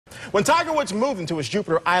When Tiger Woods moved into his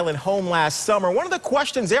Jupiter Island home last summer, one of the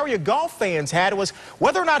questions area golf fans had was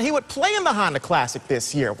whether or not he would play in the Honda Classic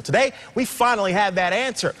this year. Well, today, we finally had that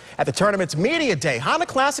answer. At the tournament's media day, Honda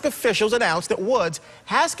Classic officials announced that Woods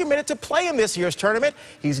has committed to play in this year's tournament.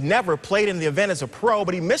 He's never played in the event as a pro,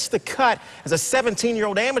 but he missed the cut as a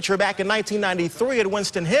 17-year-old amateur back in 1993 at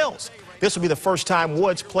Winston Hills. This will be the first time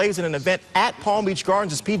Woods plays in an event at Palm Beach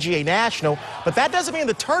Gardens as PGA National, but that doesn't mean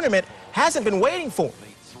the tournament hasn't been waiting for him.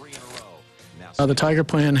 The Tiger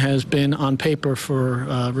plan has been on paper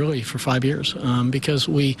for really for 5 years because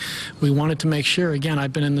we wanted to make sure, again,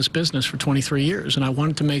 I've been in this business for 23 years, and I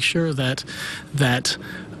wanted to make sure that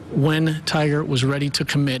when Tiger was ready to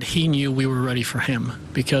commit, he knew we were ready for him,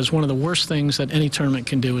 because one of the worst things that any tournament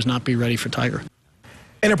can do is not be ready for Tiger.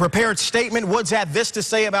 In a prepared statement, Woods had this to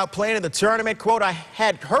say about playing in the tournament. Quote, "I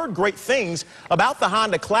had heard great things about the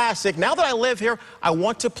Honda Classic. Now that I live here, I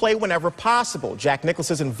want to play whenever possible. Jack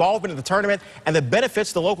Nicklaus's involvement in the tournament and the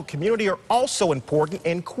benefits to the local community are also important,"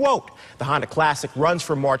 end quote. The Honda Classic runs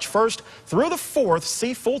from March 1st through the 4th.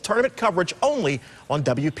 See full tournament coverage only on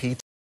WPTV.